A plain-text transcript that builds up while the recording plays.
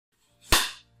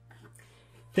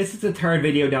This is the third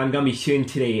video that I'm going to be shooting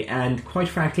today, and quite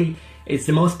frankly, it's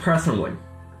the most personal one.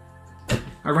 I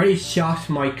already shot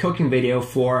my cooking video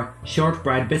for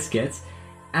shortbread biscuits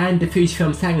and the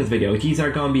Fujifilm seconds video. These are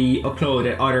going to be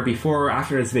uploaded either before or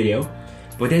after this video,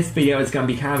 but this video is going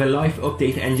to be kind of a life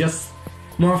update and just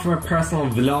more of a personal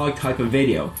vlog type of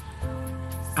video.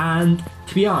 And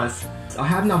to be honest, I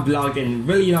have not vlogged in a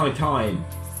really long time,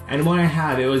 and when I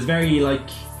have, it was very like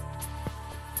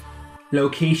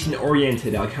location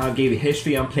oriented. I kind of gave a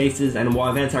history on places and what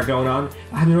events are going on.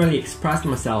 I haven't really expressed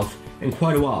myself in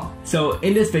quite a while. So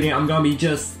in this video I'm going to be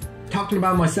just talking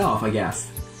about myself, I guess.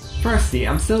 Firstly,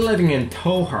 I'm still living in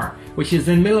Toher, which is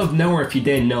in the middle of nowhere if you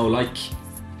didn't know, like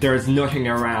there's nothing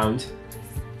around.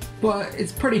 But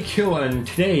it's pretty cool, and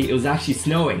today it was actually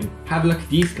snowing. Have a look at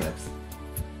these clips.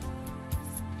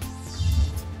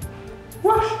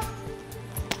 What?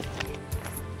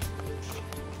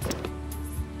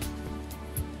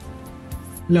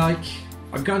 Like,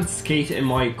 I've gone skating in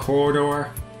my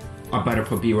corridor. I better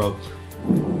put B-roll.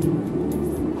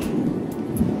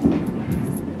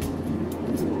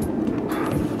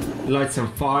 Light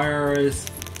some fires.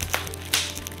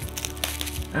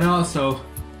 And also,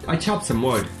 I chopped some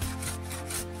wood.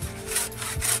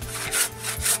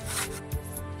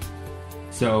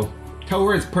 So,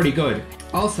 Tower is pretty good.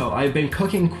 Also, I've been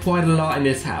cooking quite a lot in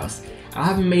this house. I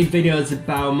haven't made videos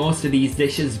about most of these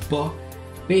dishes, but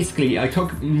basically, I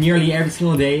cook nearly every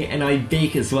single day and I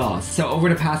bake as well. So over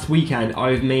the past weekend,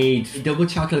 I've made double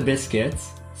chocolate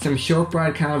biscuits, some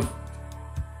shortbread kind of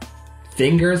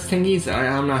fingers thingies,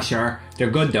 I'm not sure. They're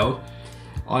good though.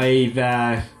 I've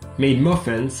made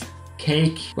muffins,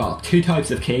 cake, well, 2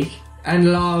 types of cake, and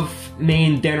a lot of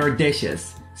main dinner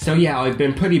dishes. So yeah, I've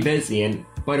been pretty busy, and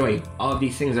by the way, all of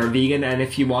these things are vegan, and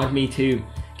if you want me to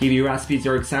give you recipes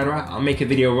or etc., I'll make a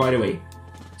video right away.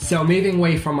 So moving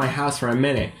away from my house for a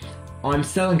minute, I'm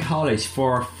still in college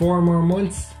for 4 more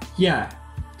months? Yeah,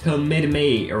 till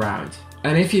mid-May around.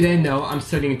 And if you didn't know, I'm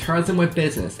studying tourism with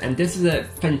business, and this is a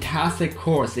fantastic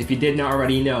course if you did not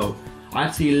already know. I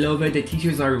absolutely love it, the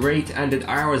teachers are great, and the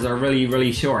hours are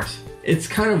really short. It's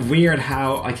kind of weird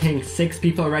how I think 6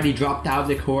 people already dropped out of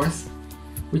the course,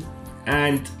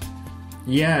 and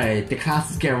yeah, the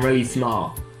class is getting really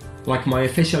small. Like my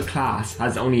official class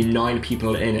has only 9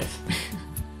 people in it.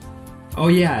 Oh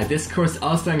yeah, this course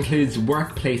also includes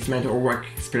work placement or work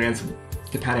experience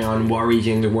depending on what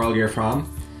region in the world you're from.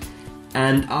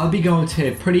 And I'll be going to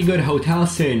a pretty good hotel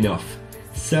soon enough.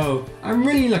 So I'm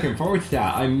really looking forward to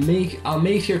that. I'll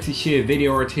make sure to shoot a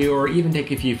video or 2 or even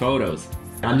take a few photos.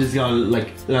 I'm just gonna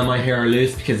like let my hair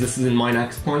loose because this is my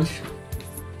next point.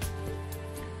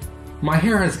 My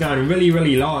hair has gone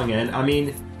really long, and I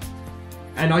mean,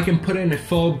 and I can put in a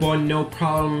full bun no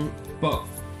problem, but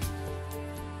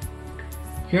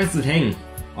here's the thing,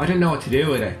 I don't know what to do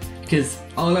with it, because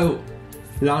although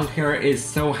long hair is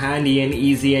so handy and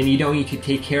easy and you don't need to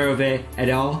take care of it at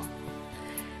all,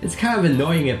 it's kind of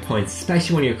annoying at points,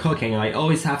 especially when you're cooking. I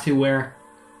always have to wear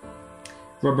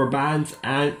rubber bands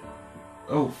and,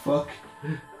 oh fuck,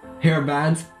 hair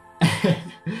bands,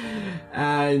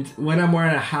 and when I'm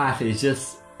wearing a hat it's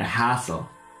just a hassle.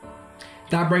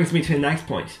 That brings me to the next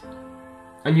point.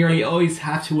 I nearly always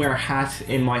have to wear a hat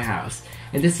in my house,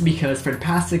 and this is because for the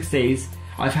past 6 days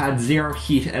I've had 0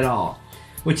 heat at all,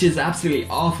 which is absolutely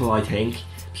awful, I think,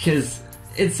 because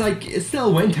it's like, it's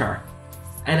still winter,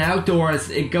 and outdoors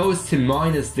it goes to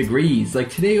 -degrees. Like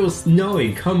today it was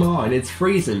snowing, come on, it's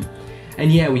freezing,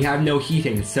 and yeah, we have no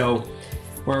heating, so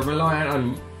we're relying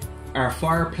on our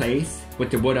fireplace with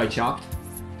the wood I chopped,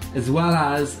 as well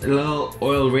as a little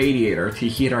oil radiator to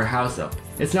heat our house up.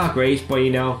 It's not great, but you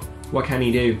know, what can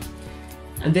you do?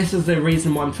 And this is the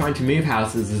reason why I'm trying to move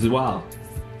houses as well.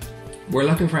 We're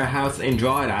looking for a house in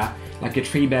Drogheda, like a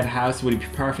 3-bed house would be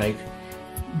perfect,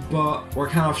 but we're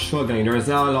kind of struggling. There's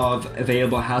not a lot of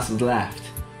available houses left.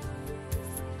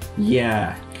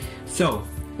 Yeah. So,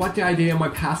 what did I do in my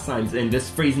pastimes in this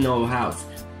freezing old house?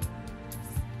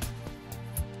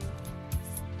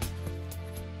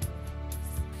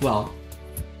 Well,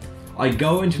 I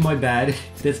go into my bed,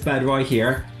 this bed right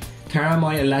here, turn on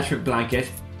my electric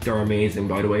blanket, they're amazing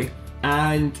by the way,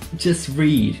 and just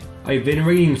read. I've been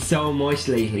reading so much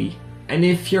lately, and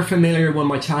if you're familiar with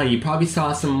my channel you probably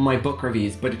saw some of my book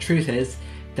reviews, but the truth is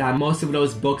that most of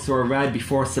those books were read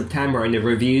before September and the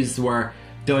reviews were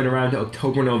done around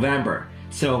October, November.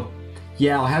 So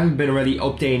yeah, I haven't been really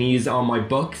updating these on my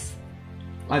books.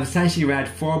 I've essentially read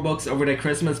 4 books over the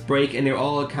Christmas break, and they're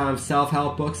all kind of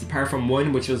self-help books apart from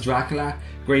one, which was Dracula.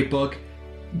 Great book.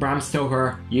 Bram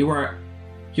Stoker, you're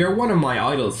one of my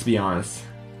idols, to be honest.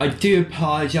 I do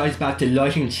apologise about the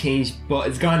lighting change, but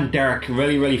it's gone dark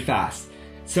really fast.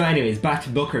 So anyways, back to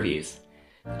book reviews.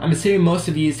 I'm assuming most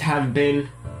of you have been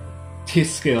to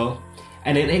school,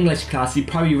 and in English class you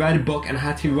probably read a book and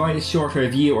had to write a short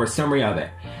review or summary of it.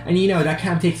 And you know, that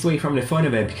kind of takes away from the fun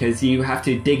of it, because you have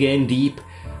to dig in deep,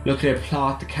 look at the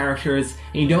plot, the characters,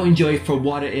 and you don't enjoy it for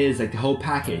what it is, like the whole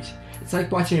package. It's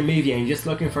like watching a movie and you're just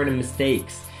looking for the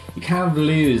mistakes. You kind of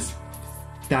lose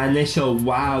that initial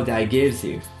wow that it gives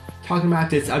you. Talking about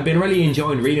this, I've been really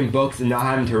enjoying reading books and not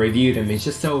having to review them. It's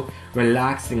just so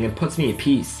relaxing and puts me at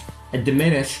peace. At the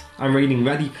minute, I'm reading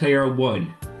Ready Player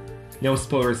One. No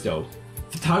spoilers though.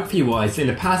 Photography wise, in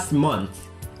the past month,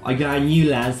 I got a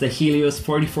new lens, the Helios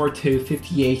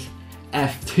 44-58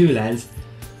 f2 lens.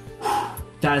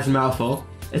 That is a mouthful.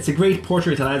 It's a great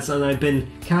portrait lens, and I've been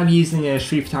kind of using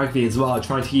street photography as well,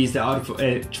 trying to use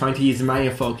the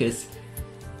manual focus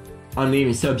on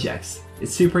moving subjects.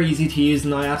 It's super easy to use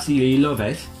and I absolutely love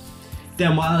it.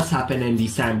 Then what else happened in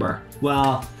December?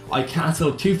 Well, I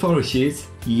cancelled 2 photo shoots.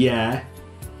 Yeah.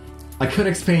 I could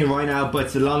explain right now, but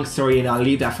it's a long story and I'll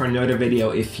leave that for another video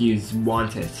if you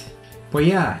want it. But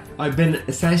yeah, I've been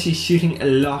essentially shooting a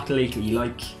lot lately,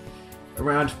 like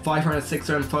around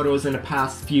 500-600 photos in the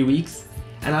past few weeks,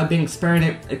 and I've been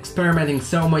experimenting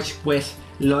so much with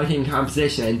lighting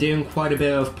composition and doing quite a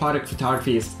bit of product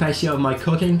photography, especially of my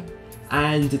cooking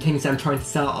and the things I'm trying to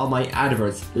sell on my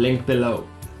adverts, link below.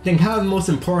 Then kind of most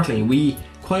importantly, we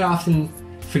quite often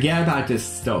forget about this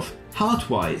stuff. Health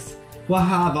wise, what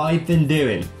have I been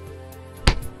doing?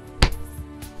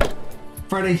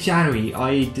 For this January,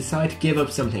 I decided to give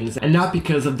up some things, and not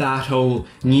because of that whole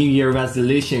New Year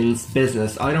resolutions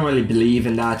business. I don't really believe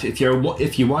in that. If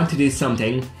you want to do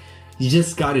something, you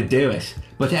just gotta do it.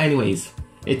 But anyways,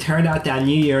 it turned out that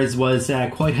New Year's was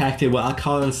quite hectic with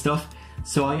alcohol and stuff,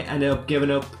 so I ended up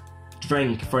giving up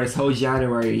drink for this whole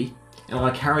January, and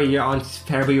I'll carry it on to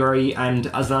February and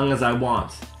as long as I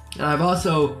want. And I've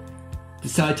also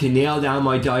decided to nail down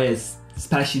my diet,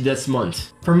 especially this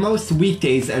month. For most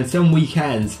weekdays and some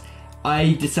weekends,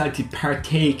 I decided to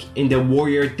partake in the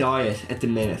warrior diet at the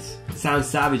minute. Sounds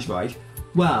savage, right?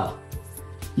 Well,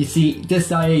 you see, this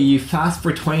diet, you fast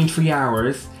for 23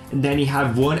 hours and then you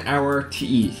have 1 hour to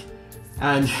eat.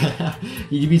 And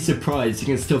you'd be surprised, you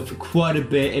can stuff quite a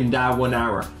bit in that 1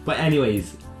 hour. But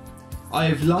anyways,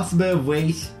 I've lost a bit of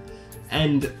weight,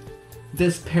 and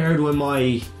this paired with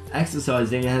my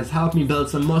exercising has helped me build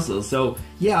some muscle. So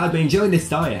yeah, I've been enjoying this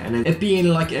diet, and it being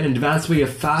like an advanced way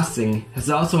of fasting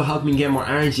has also helped me get more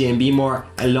energy and be more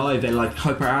alive and like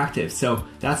hyperactive. So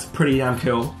that's pretty damn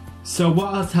cool. So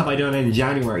what else have I done in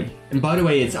January? And by the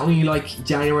way, it's only like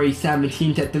January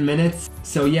 17th at the minute.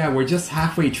 So yeah, we're just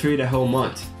halfway through the whole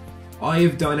month.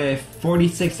 I've done a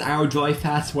 46-hour dry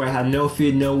fast where I had no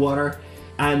food, no water,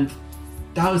 and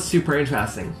that was super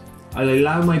interesting. I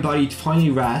allowed my body to finally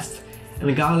rest,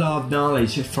 and I got a lot of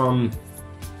knowledge from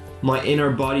my inner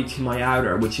body to my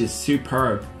outer, which is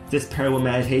superb. This paired with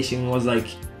meditation was like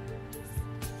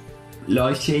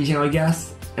life-changing, I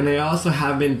guess. And I also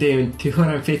have been doing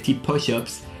 250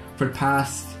 push-ups for the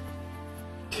past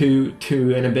two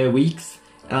and a bit weeks.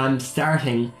 And I'm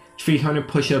starting 300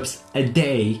 push-ups a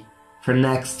day for the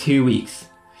next 2 weeks.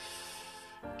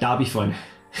 That'll be fun.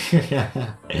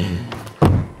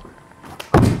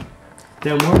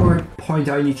 Then one more point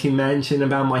I need to mention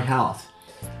about my health.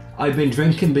 I've been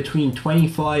drinking between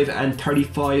 25 and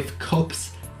 35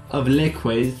 cups of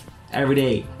liquid every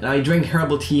day, and I drink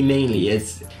herbal tea mainly.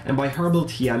 And by herbal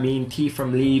tea I mean tea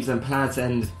from leaves and plants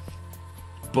and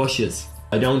bushes.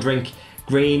 I don't drink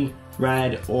green,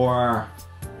 red or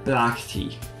black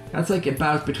tea. That's like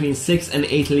about between 6 and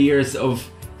 8 liters of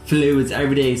fluids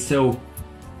every day, so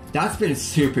that's been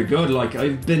super good. Like,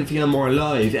 I've been feeling more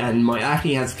alive and my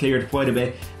acne has cleared quite a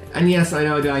bit. And yes, I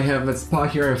know that I have a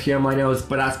spot here and a few on my nose,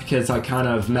 but that's because I kind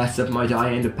of messed up my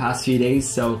diet in the past few days,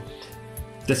 so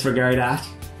disregard that.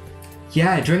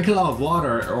 Yeah, drink a lot of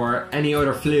water or any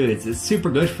other fluids. It's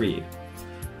super good for you.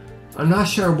 I'm not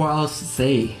sure what else to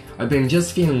say. I've been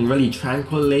just feeling really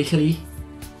tranquil lately.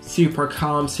 Super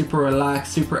calm, super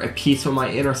relaxed, super at peace with my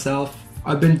inner self.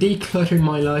 I've been decluttering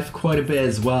my life quite a bit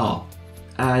as well.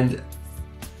 And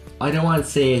I don't want to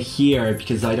say it here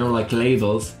because I don't like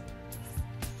labels,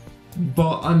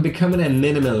 but I'm becoming a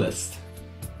minimalist.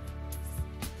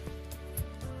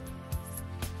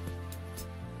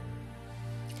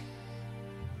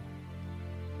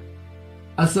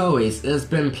 As always, it has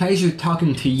been a pleasure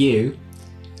talking to you.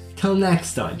 Till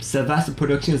next time, Sylvester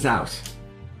Productions out.